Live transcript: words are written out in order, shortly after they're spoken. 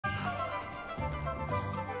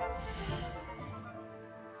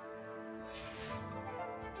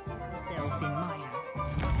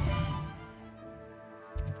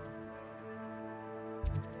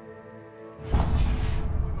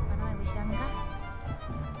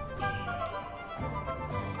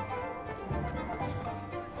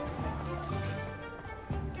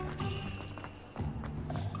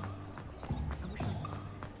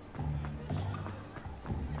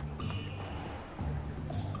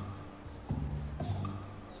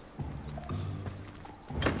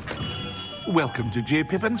Welcome to J.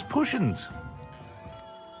 Pippin's Potions.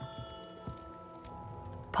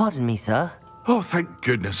 Pardon me, sir. Oh, thank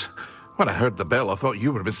goodness. When I heard the bell, I thought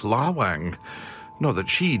you were Miss Lawang. Not that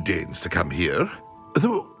she deigns to come here.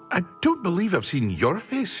 Though I don't believe I've seen your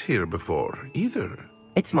face here before, either.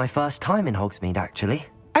 It's my first time in Hogsmeade, actually.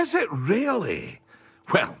 Is it really?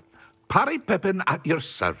 Well, Parry Pippin at your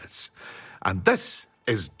service. And this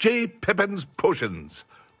is J. Pippin's Potions.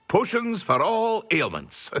 Potions for all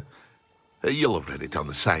ailments. You'll have read it on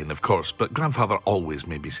the sign, of course, but Grandfather always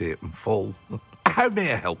made me say it in full. How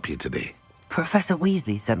may I help you today? Professor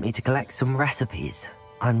Weasley sent me to collect some recipes.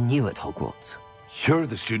 I'm new at Hogwarts. You're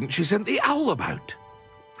the student she sent the owl about.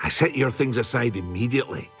 I set your things aside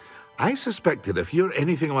immediately. I suspected if you're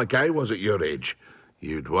anything like I was at your age,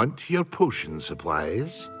 you'd want your potion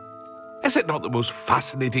supplies. Is it not the most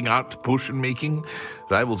fascinating art, potion making?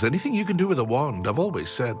 Rivals anything you can do with a wand, I've always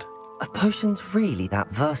said. Are potions really that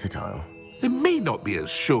versatile? They may not be as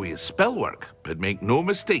showy as spellwork, but make no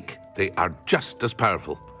mistake, they are just as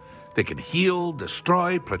powerful. They can heal,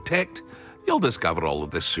 destroy, protect. You'll discover all of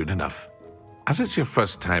this soon enough. As it's your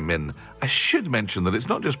first time in, I should mention that it's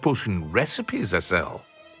not just potion recipes I sell.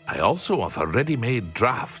 I also offer ready-made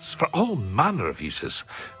drafts for all manner of uses,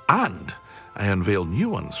 and I unveil new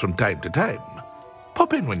ones from time to time.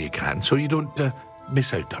 Pop in when you can so you don't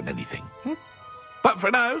miss out on anything. But for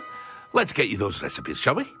now, let's get you those recipes,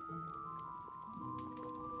 shall we?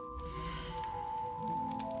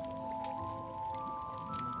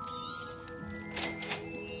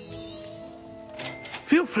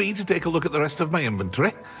 Feel free to take a look at the rest of my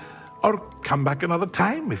inventory, or come back another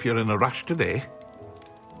time if you're in a rush today.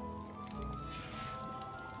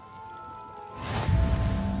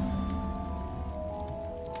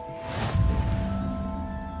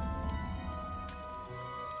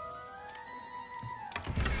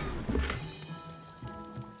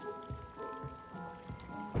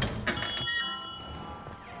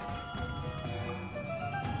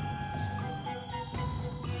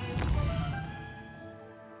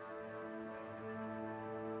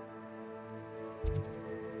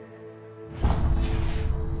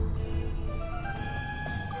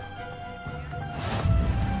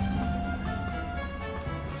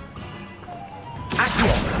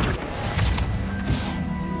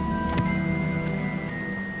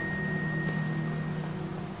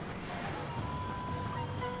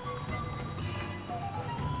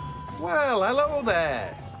 Well, hello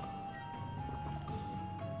there.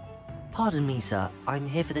 Pardon me, sir. I'm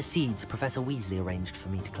here for the seeds Professor Weasley arranged for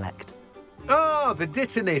me to collect. Oh, the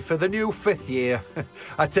dittany for the new 5th year.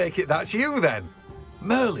 I take it that's you, then.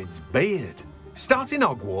 Merlin's beard. Starting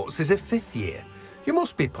Hogwarts as a 5th year. You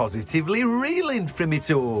must be positively reeling from it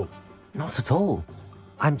all. Not at all.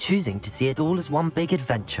 I'm choosing to see it all as one big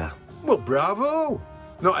adventure. Well, bravo.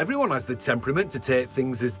 Not everyone has the temperament to take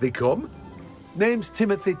things as they come. Name's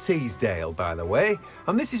Timothy Teasdale, by the way,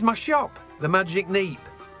 and this is my shop, the Magic Neep.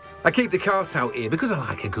 I keep the cart out here because I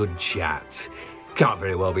like a good chat. Can't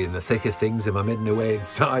very well be in the thick of things if I'm hidden away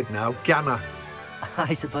inside now, can I?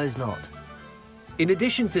 I suppose not. In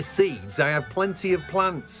addition to seeds, I have plenty of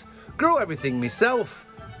plants. Grow everything myself.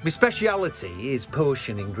 My speciality is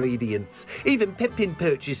potion ingredients. Even Pippin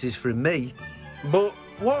purchases from me. But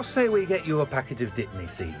what say we get you a packet of Dittany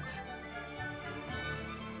seeds?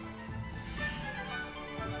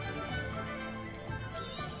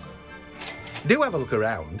 Do have a look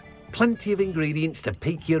around. Plenty of ingredients to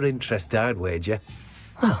pique your interest, I'd wager.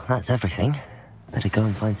 Well, that's everything. Better go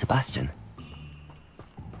and find Sebastian.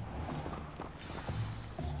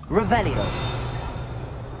 Revelio.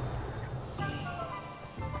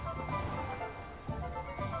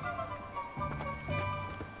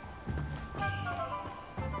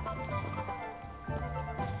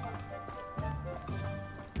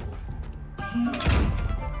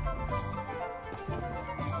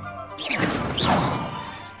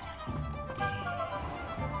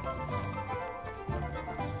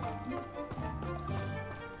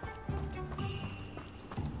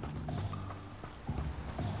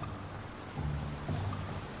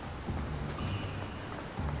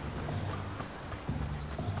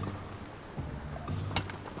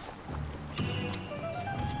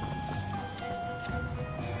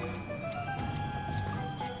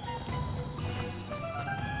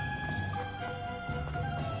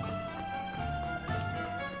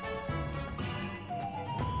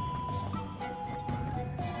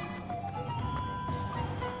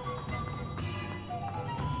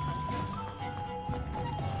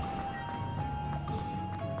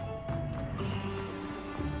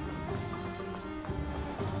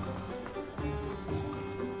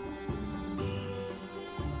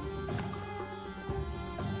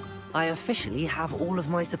 I officially have all of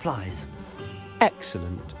my supplies.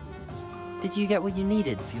 Excellent. Did you get what you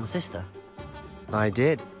needed for your sister? I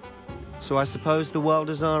did. So I suppose the world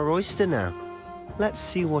is our oyster now. Let's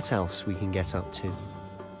see what else we can get up to.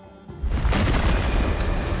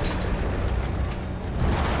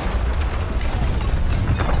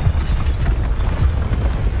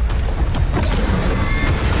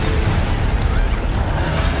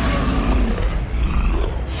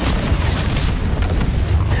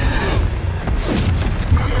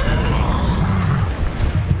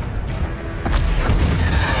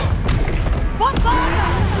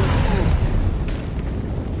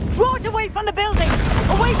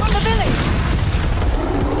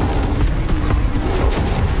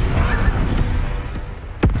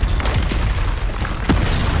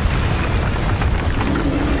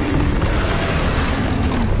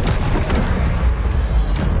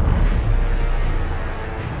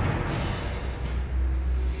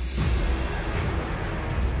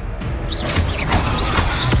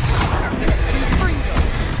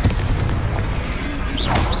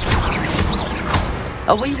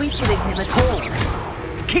 Are we weakening him at all?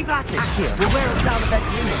 Keep at it! Accio will wear us down event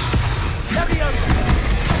units. Leviosa!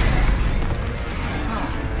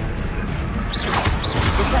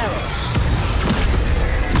 Reparo!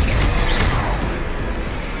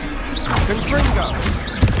 Confringo!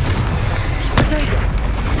 Potato!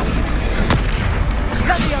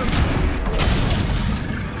 Leviosa!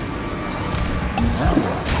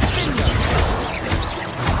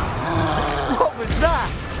 What was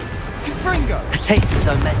that? Confringo! A taste of his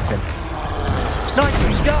own medicine.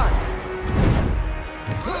 Nicely done!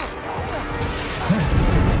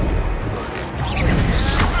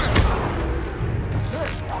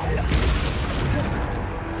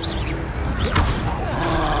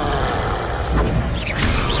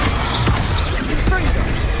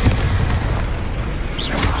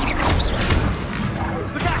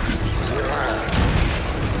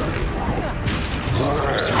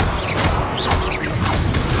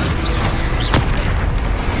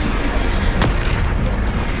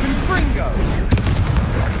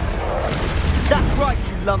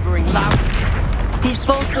 Lumbering loud. He's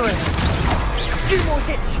faltering. A few more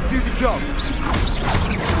hits should do the job.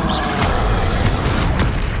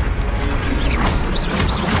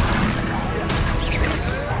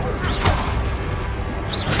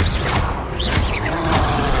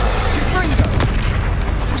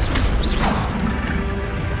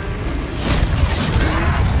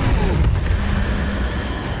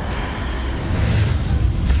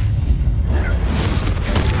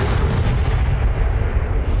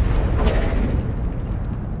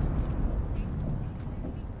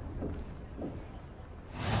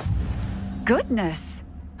 Goodness!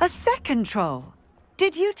 A second troll!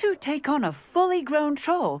 Did you two take on a fully grown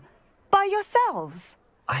troll? By yourselves?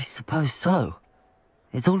 I suppose so.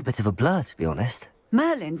 It's all a bit of a blur, to be honest.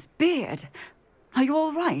 Merlin's beard. Are you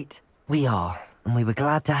all right? We are, and we were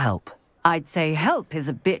glad to help. I'd say help is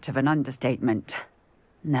a bit of an understatement.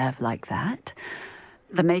 Nerve like that.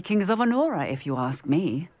 The makings of an aura, if you ask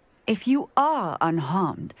me. If you are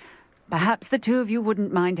unharmed, perhaps the two of you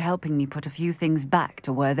wouldn't mind helping me put a few things back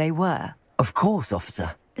to where they were. Of course,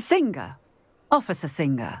 officer. Singer. Officer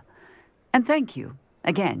Singer. And thank you,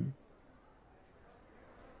 again.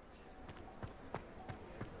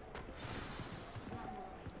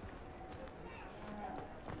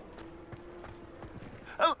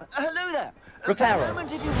 Oh, hello there.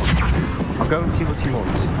 Reparo. I'll go and see what he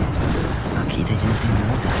wants. Lucky they didn't do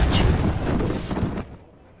more damage.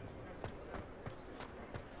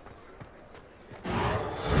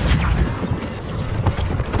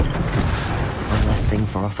 One less thing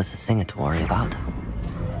for Officer Singer to worry about.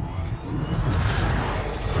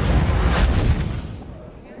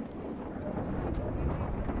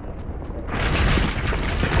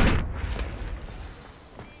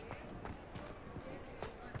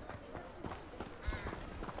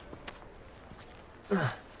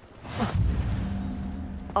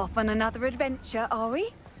 Off on another adventure, are we?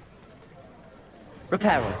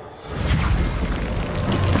 Reparo.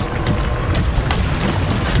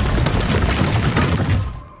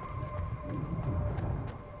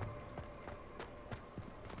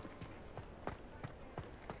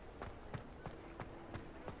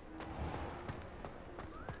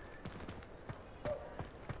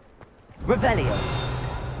 Revelio.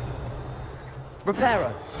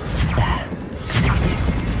 Reparo. There.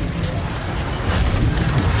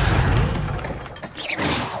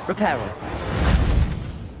 Reparo.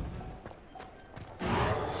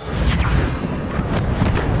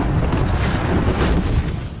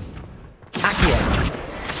 Accio.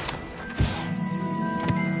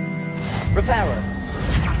 Reparo.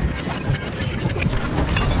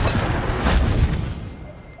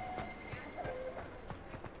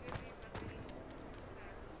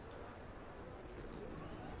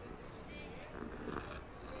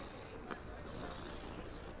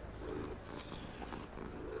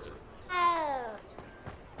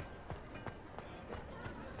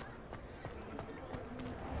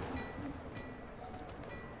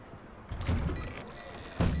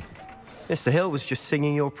 Mr. Hill was just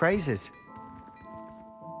singing your praises.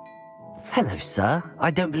 Hello, sir. I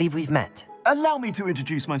don't believe we've met. Allow me to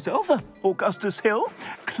introduce myself, Augustus Hill,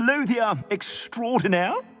 clothier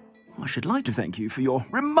extraordinaire. I should like to thank you for your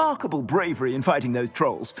remarkable bravery in fighting those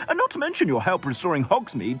trolls, and not to mention your help restoring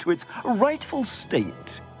Hogsmeade to its rightful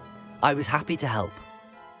state. I was happy to help.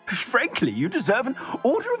 Frankly, you deserve an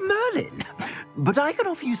Order of Merlin. But I can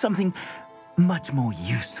offer you something much more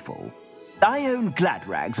useful. I own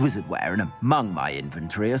Gladrag's wizardware, and among my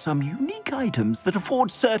inventory are some unique items that afford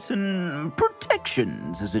certain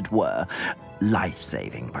protections, as it were.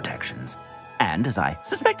 Life-saving protections. And as I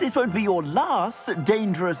suspect this won't be your last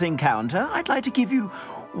dangerous encounter, I'd like to give you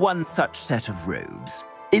one such set of robes,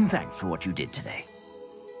 in thanks for what you did today.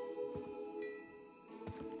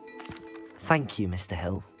 Thank you, Mr.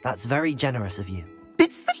 Hill. That's very generous of you.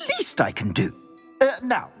 It's the least I can do.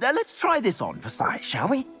 Now, let's try this on for size, shall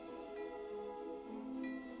we?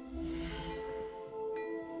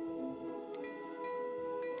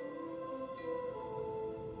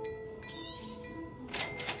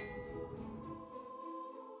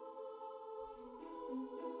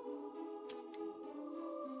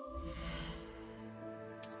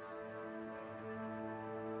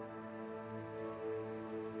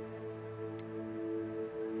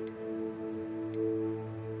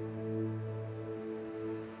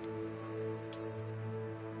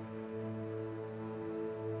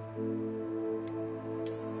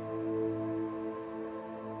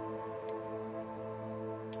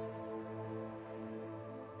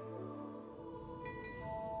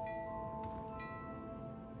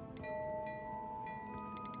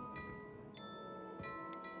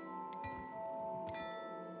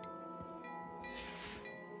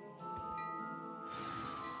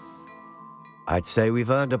 I'd say we've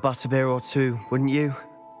earned a butterbeer or two, wouldn't you?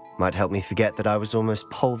 Might help me forget that I was almost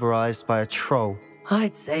pulverized by a troll.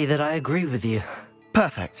 I'd say that I agree with you.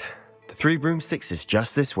 Perfect. The Three Broomsticks is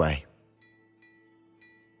just this way.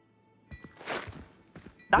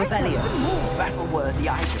 I sell more battle-worthy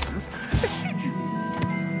items. Should you?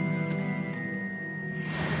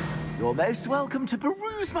 You're most welcome to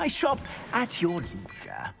peruse my shop at your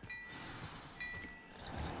leisure.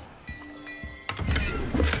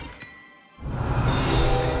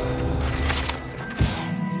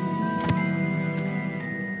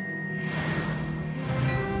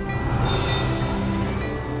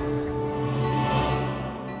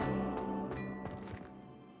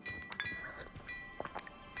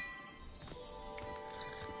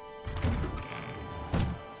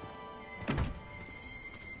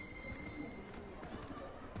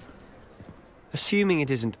 Assuming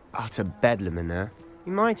it isn't utter bedlam in there,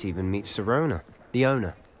 you might even meet Sirona, the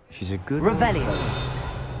owner. She's a good... Revelio.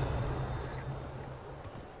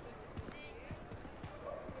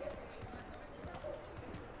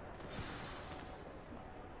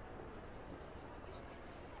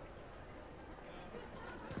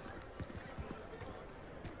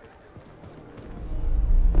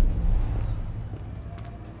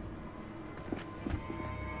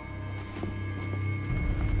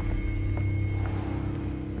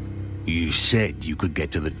 You said you could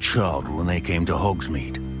get to the child when they came to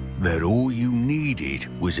Hogsmeade. That all you needed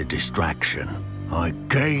was a distraction. I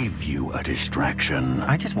gave you a distraction.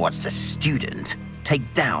 I just watched a student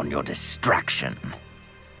take down your distraction.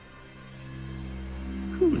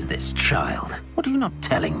 Who's this child? What are you not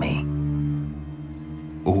telling me?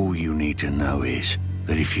 All you need to know is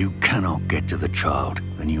that if you cannot get to the child,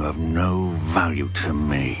 then you have no value to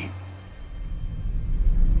me.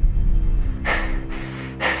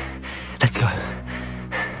 Let's go.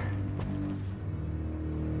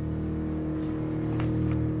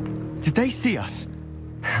 Did they see us?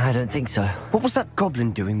 I don't think so. What was that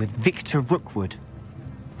goblin doing with Victor Rookwood?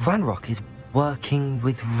 Ranrok is working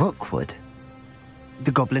with Rookwood.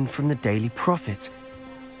 The goblin from the Daily Prophet.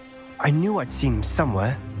 I knew I'd seen him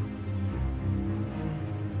somewhere.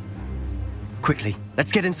 Quickly,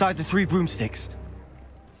 let's get inside the Three Broomsticks.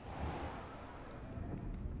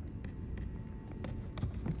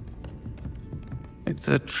 It's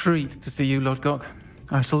a treat to see you, Lodgok.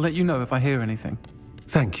 I shall let you know if I hear anything.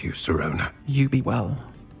 Thank you, Sirona. You be well.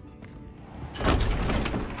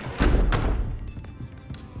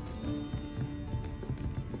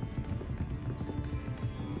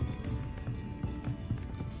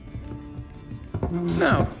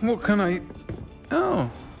 Now, what can I... Oh,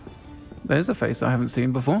 there's a face I haven't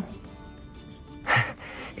seen before.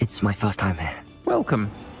 It's my first time here. Welcome.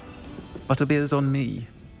 Butterbeer's on me.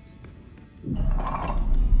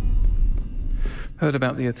 Heard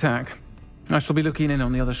about the attack. I shall be looking in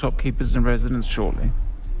on the other shopkeepers and residents shortly.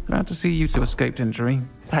 Glad to see you two escaped injury.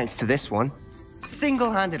 Thanks to this one.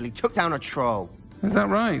 Single-handedly took down a troll. Is that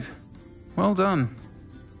right? Well done.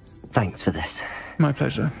 Thanks for this. My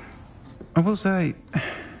pleasure. I will say,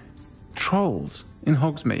 trolls in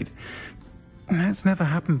Hogsmeade. That's never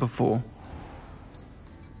happened before.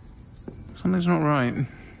 Something's not right.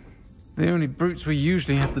 The only brutes we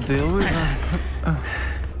usually have to deal with are...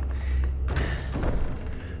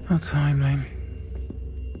 How timely.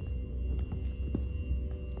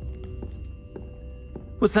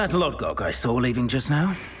 Was that Lodgok I saw leaving just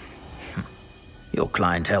now? Your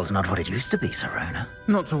clientele's not what it used to be, Sirona.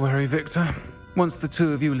 Not to worry, Victor. Once the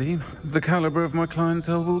two of you leave, the caliber of my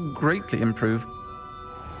clientele will greatly improve.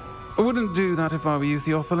 I wouldn't do that if I were you,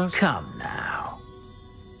 Theophilus. Come now.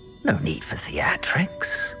 No need for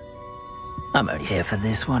theatrics. I'm only here for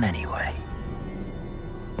this one anyway.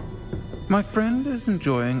 My friend is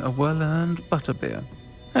enjoying a well-earned butterbeer.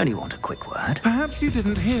 Only want a quick word. Perhaps you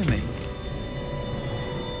didn't hear me.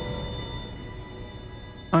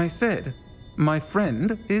 I said, my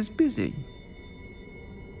friend is busy.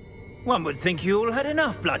 One would think you all had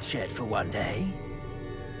enough bloodshed for one day.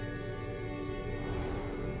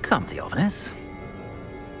 Come, Theophilus.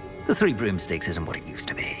 The Three Broomsticks isn't what it used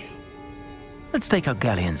to be. Let's take our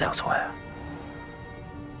galleons elsewhere.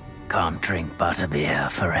 Can't drink butterbeer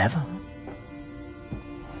forever.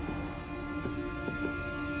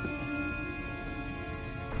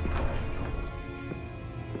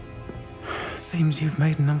 Seems you've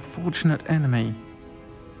made an unfortunate enemy.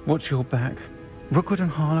 Watch your back. Rookwood and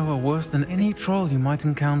Harlow are worse than any troll you might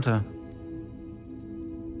encounter.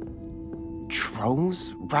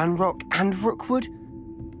 Trolls? Ranrok and Rookwood?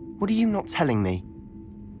 What are you not telling me?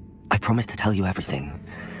 I promised to tell you everything,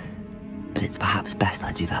 but it's perhaps best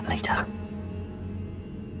I do that later.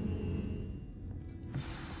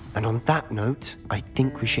 And on that note, I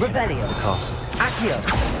think we should head back to the castle.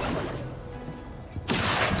 Accio!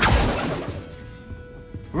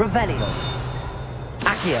 Revelio.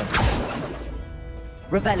 Accio.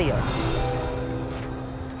 Revelio.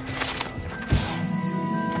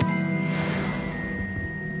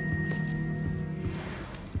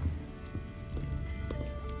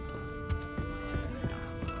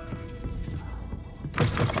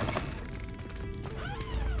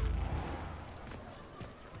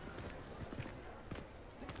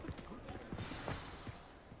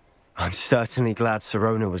 I'm certainly glad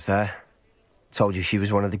Sirona was there. Told you she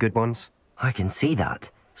was one of the good ones. I can see that.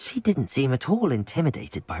 She didn't seem at all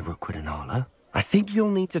intimidated by Rookwood and Harlow. I think you'll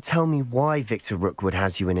need to tell me why Victor Rookwood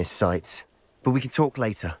has you in his sights. But we can talk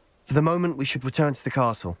later. For the moment, we should return to the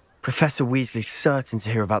castle. Professor Weasley's certain to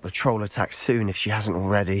hear about the troll attack soon if she hasn't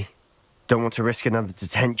already. Don't want to risk another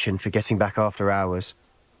detention for getting back after hours.